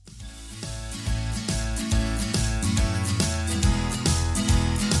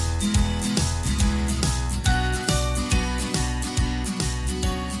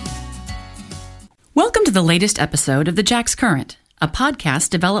Welcome to the latest episode of the Jax Current, a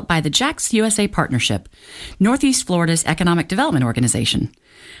podcast developed by the Jax USA Partnership, Northeast Florida's economic development organization.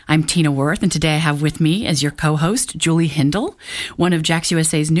 I'm Tina Worth, and today I have with me as your co-host, Julie Hindle, one of Jax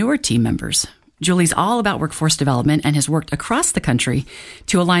USA's newer team members. Julie's all about workforce development and has worked across the country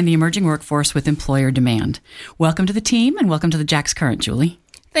to align the emerging workforce with employer demand. Welcome to the team, and welcome to the Jax Current, Julie.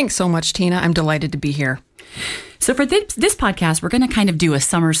 Thanks so much, Tina. I'm delighted to be here. So for this podcast, we're going to kind of do a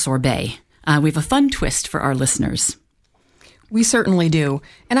summer sorbet. We have a fun twist for our listeners. We certainly do.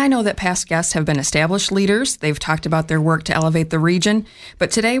 And I know that past guests have been established leaders. They've talked about their work to elevate the region.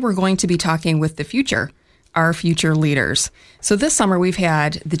 But today we're going to be talking with the future, our future leaders. So this summer we've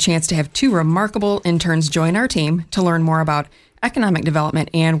had the chance to have two remarkable interns join our team to learn more about economic development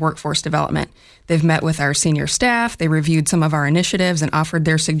and workforce development. They've met with our senior staff, they reviewed some of our initiatives and offered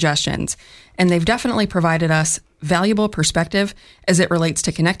their suggestions. And they've definitely provided us valuable perspective as it relates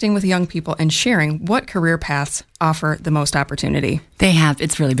to connecting with young people and sharing what career paths offer the most opportunity. They have.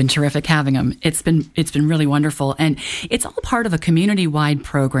 It's really been terrific having them. It's been really wonderful. And it's all part of a community-wide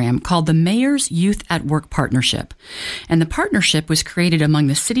program called the Mayor's Youth at Work Partnership. And the partnership was created among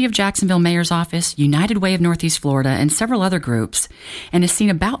the City of Jacksonville Mayor's Office, United Way of Northeast Florida, and several other groups, and has seen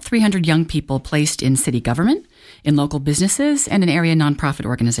about 300 young people placed in city government, in local businesses, and in area nonprofit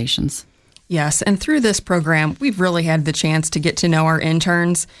organizations. Yes, and through this program, we've really had the chance to get to know our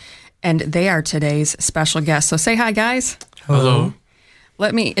interns, and they are today's special guests. So say hi, guys. Hello.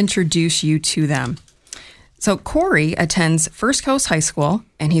 Let me introduce you to them. So Corey attends First Coast High School,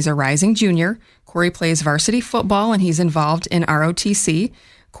 and he's a rising junior. Corey plays varsity football, and he's involved in ROTC.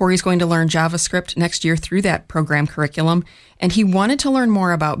 Corey's going to learn JavaScript next year through that program curriculum, and he wanted to learn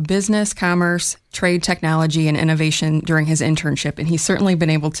more about business, commerce, trade, technology, and innovation during his internship, and he's certainly been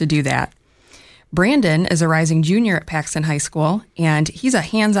able to do that. Brandon is a rising junior at Paxton High School, and he's a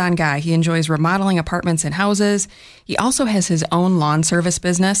hands-on guy. He enjoys remodeling apartments and houses. He also has his own lawn service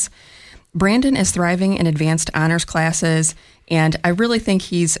business. Brandon is thriving in advanced honors classes, and I really think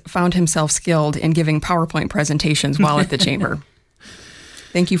he's found himself skilled in giving PowerPoint presentations while at the chamber.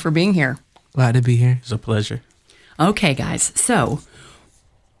 Thank you for being here. Glad to be here. It's a pleasure. Okay, guys. So,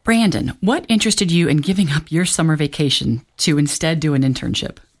 Brandon, what interested you in giving up your summer vacation to instead do an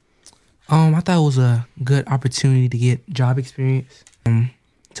internship? I thought it was a good opportunity to get job experience,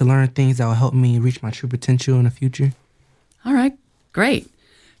 to learn things that will help me reach my true potential in the future. All right, great.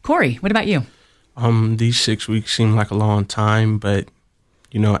 Corey, what about you? These 6 weeks seem like a long time, but,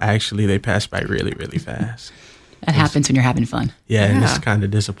 actually they pass by really, really fast. That happens when you're having fun. Yeah, and it's kind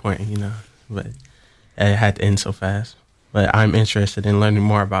of disappointing, but it had to end so fast. But I'm interested in learning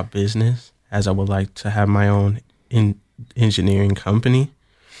more about business, as I would like to have my own engineering company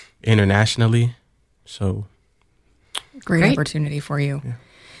internationally. So great opportunity for you. Yeah.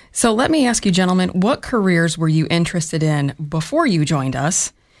 So let me ask you, gentlemen, what careers were you interested in before you joined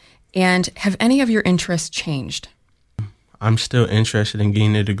us? And have any of your interests changed? I'm still interested in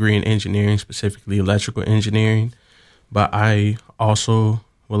getting a degree in engineering, specifically electrical engineering. But I also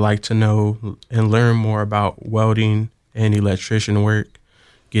would like to know and learn more about welding and electrician work,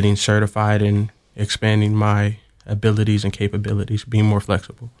 getting certified and expanding my abilities and capabilities, being more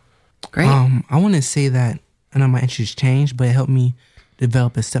flexible. Great. I want to say that I know my interests changed, but it helped me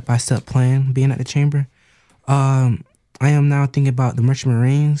develop a step-by-step plan being at the chamber. I am now thinking about the Merchant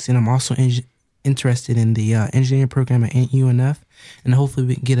Marines, and I'm also interested in the engineering program at UNF, and hopefully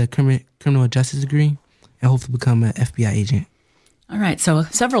we can get a criminal justice degree and hopefully become an FBI agent. All right, so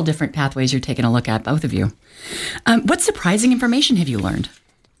several different pathways you're taking a look at, both of you. What surprising information have you learned?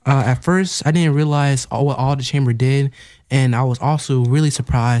 At first, I didn't realize what all the chamber did, and I was also really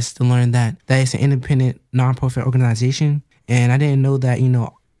surprised to learn that it's an independent, nonprofit organization, and I didn't know that,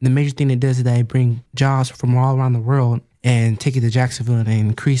 the major thing it does is that it brings jobs from all around the world and take it to Jacksonville and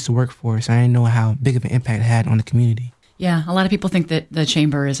increase the workforce. I didn't know how big of an impact it had on the community. Yeah, a lot of people think that the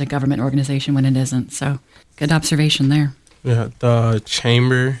chamber is a government organization when it isn't, so good observation there. Yeah, the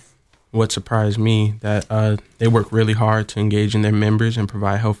chamber, what surprised me, that they work really hard to engage in their members and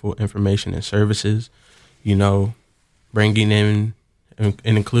provide helpful information and services, bringing in, and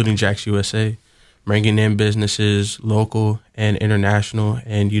including Jax USA, bringing in businesses, local and international,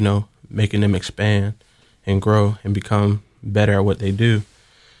 and, making them expand and grow and become better at what they do.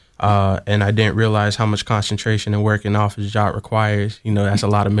 And I didn't realize how much concentration and work an office job requires. That's a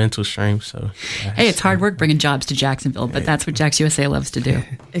lot of mental strength. So, hey, it's hard work bringing jobs to Jacksonville, but that's what Jax USA loves to do.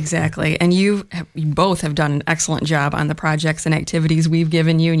 Exactly. And you both have done an excellent job on the projects and activities we've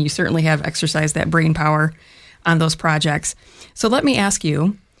given you, and you certainly have exercised that brain power on those projects. So let me ask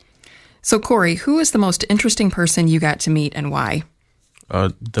you, so Corey, who is the most interesting person you got to meet and why?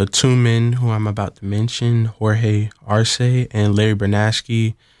 The two men who I'm about to mention, Jorge Arce and Larry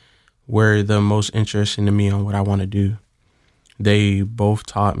Bernatsky, were the most interesting to me on what I want to do. They both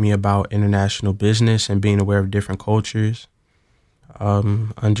taught me about international business and being aware of different cultures,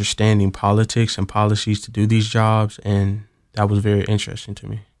 understanding politics and policies to do these jobs, and that was very interesting to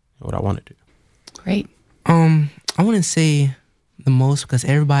me and what I want to do. Great. I wouldn't say the most because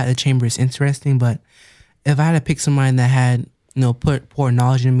everybody at the chamber is interesting, but if I had to pick somebody that had, poured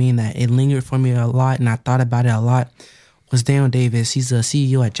knowledge in me and that it lingered for me a lot and I thought about it a lot, was Daniel Davis. He's the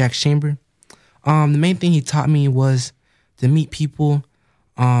CEO at Jack's Chamber. The main thing he taught me was to meet people,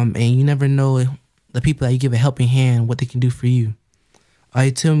 and you never know the people that you give a helping hand, what they can do for you.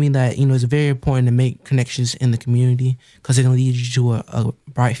 He told me that, it's very important to make connections in the community because they're going to lead you to a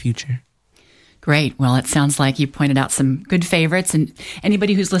bright future. Great. Well, it sounds like you pointed out some good favorites, and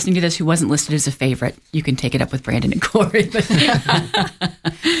anybody who's listening to this who wasn't listed as a favorite, you can take it up with Brandon and Corey.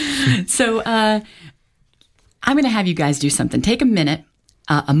 So I'm going to have you guys do something. Take a moment,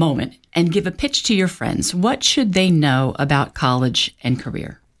 and give a pitch to your friends. What should they know about college and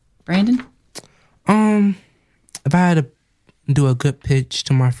career? Brandon? If I had to do a good pitch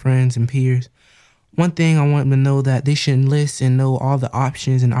to my friends and peers, one thing I want them to know that they should enlist and know all the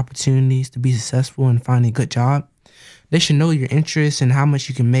options and opportunities to be successful and find a good job. They should know your interests and how much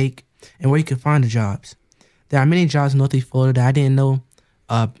you can make and where you can find the jobs. There are many jobs in Northeast Florida that I didn't know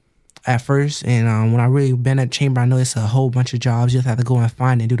at first, and when I really been at Chamber, I know it's a whole bunch of jobs. You just have to go and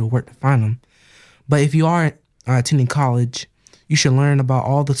find and do the work to find them. But if you are attending college, you should learn about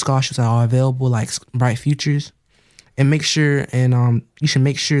all the scholarships that are available, like Bright Futures, and you should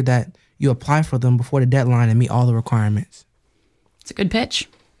make sure that you apply for them before the deadline and meet all the requirements. It's a good pitch.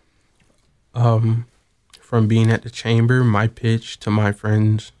 From being at the Chamber, my pitch to my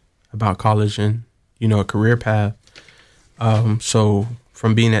friends about college and, a career path. So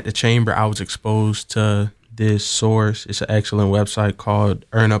from being at the Chamber, I was exposed to this source. It's an excellent website called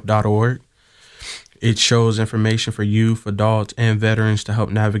earnup.org. It shows information for youth, adults, and veterans to help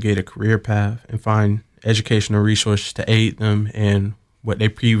navigate a career path and find educational resources to aid them in what they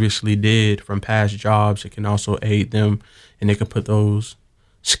previously did from past jobs. It can also aid them, and they can put those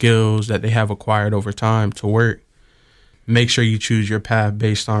skills that they have acquired over time to work. Make sure you choose your path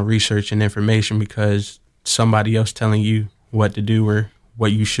based on research and information, because somebody else telling you what to do or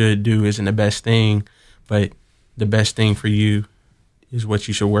what you should do isn't the best thing, but the best thing for you is what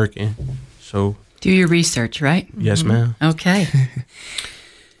you should work in. So do your research, right? Yes, ma'am. Okay.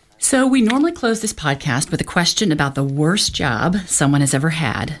 So we normally close this podcast with a question about the worst job someone has ever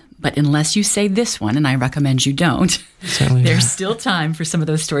had. But unless you say this one, and I recommend you don't, there's still time for some of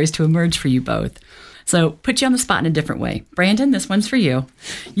those stories to emerge for you both. So put you on the spot in a different way. Brandon, this one's for you.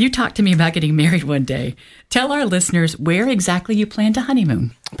 You talked to me about getting married one day. Tell our listeners where exactly you plan to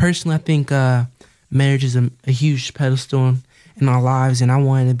honeymoon. Personally, I think marriage is a huge pedestal in our lives, and I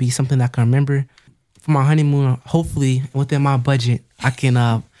want it to be something that I can remember. For my honeymoon, hopefully, within my budget, I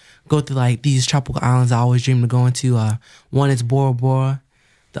can go through these tropical islands I always dreamed of going to. One is Bora Bora,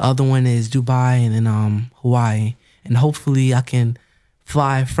 the other one is Dubai, and then Hawaii. And hopefully I can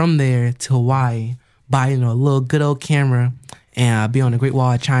fly from there to Hawaii, buy a little good old camera, and be on the Great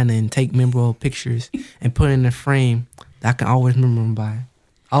Wall of China and take memorable pictures and put it in a frame that I can always remember them by.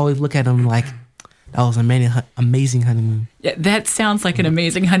 I always look at them like that was an amazing honeymoon. Yeah, that sounds like an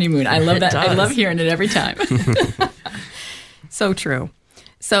amazing honeymoon. I love that. I love hearing it every time. So true.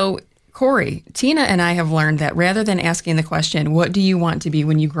 So, Corey, Tina and I have learned that rather than asking the question, what do you want to be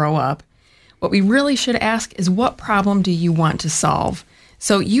when you grow up, what we really should ask is, what problem do you want to solve?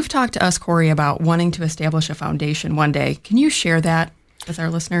 So you've talked to us, Corey, about wanting to establish a foundation one day. Can you share that with our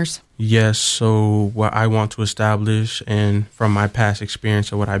listeners? Yes. So what I want to establish, and from my past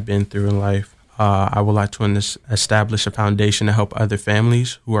experience of what I've been through in life, I would like to establish a foundation to help other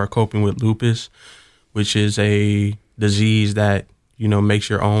families who are coping with lupus, which is a disease that makes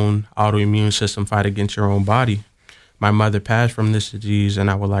your own autoimmune system fight against your own body. My mother passed from this disease, and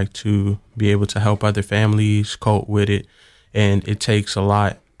I would like to be able to help other families cope with it. And it takes a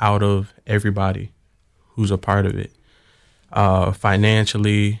lot out of everybody who's a part of it,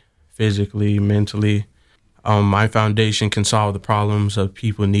 financially, physically, mentally. My foundation can solve the problems of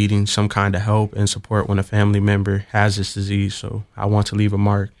people needing some kind of help and support when a family member has this disease. So I want to leave a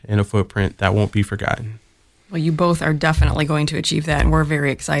mark and a footprint that won't be forgotten. Well, you both are definitely going to achieve that, and we're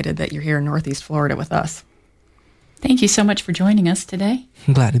very excited that you're here in Northeast Florida with us. Thank you so much for joining us today.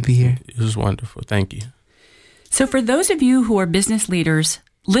 I'm glad to be here. It was wonderful. Thank you. So for those of you who are business leaders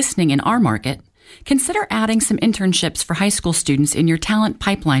listening in our market, Consider adding some internships for high school students in your talent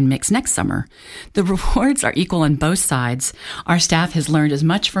pipeline mix next summer. The rewards are equal on both sides. Our staff has learned as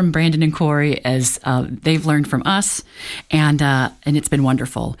much from Brandon and Corey as they've learned from us, and it's been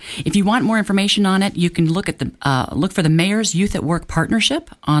wonderful. If you want more information on it, you can look for the Mayor's Youth at Work Partnership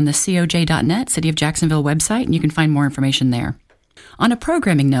on the coj.net, City of Jacksonville website, and you can find more information there. On a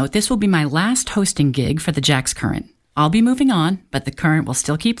programming note, this will be my last hosting gig for the Jax Current. I'll be moving on, but the current will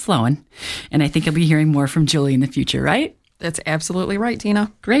still keep flowing, and I think you'll be hearing more from Julie in the future, right? That's absolutely right,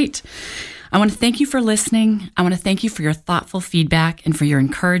 Tina. Great. I want to thank you for listening. I want to thank you for your thoughtful feedback and for your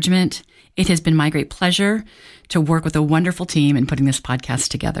encouragement. It has been my great pleasure to work with a wonderful team in putting this podcast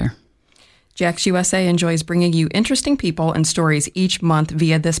together. Jax USA enjoys bringing you interesting people and stories each month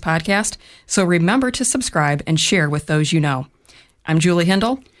via this podcast, so remember to subscribe and share with those you know. I'm Julie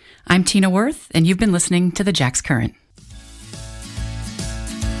Hindle. I'm Tina Worth, and you've been listening to the Jax Current.